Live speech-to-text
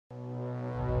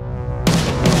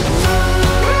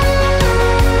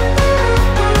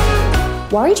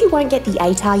Worried you won't get the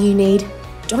ATAR you need?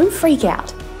 Don't freak out.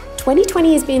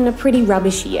 2020 has been a pretty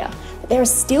rubbish year, but there are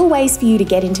still ways for you to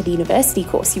get into the university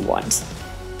course you want.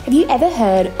 Have you ever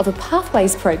heard of a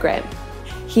Pathways program?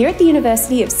 Here at the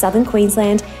University of Southern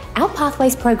Queensland, our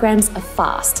Pathways programs are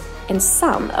fast and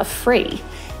some are free.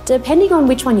 Depending on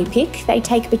which one you pick, they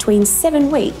take between 7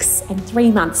 weeks and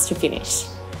 3 months to finish.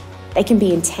 They can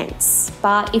be intense,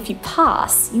 but if you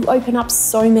pass, you open up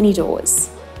so many doors.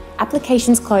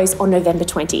 Applications close on November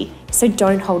 20, so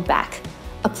don't hold back.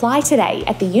 Apply today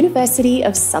at the University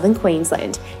of Southern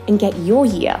Queensland and get your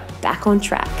year back on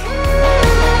track.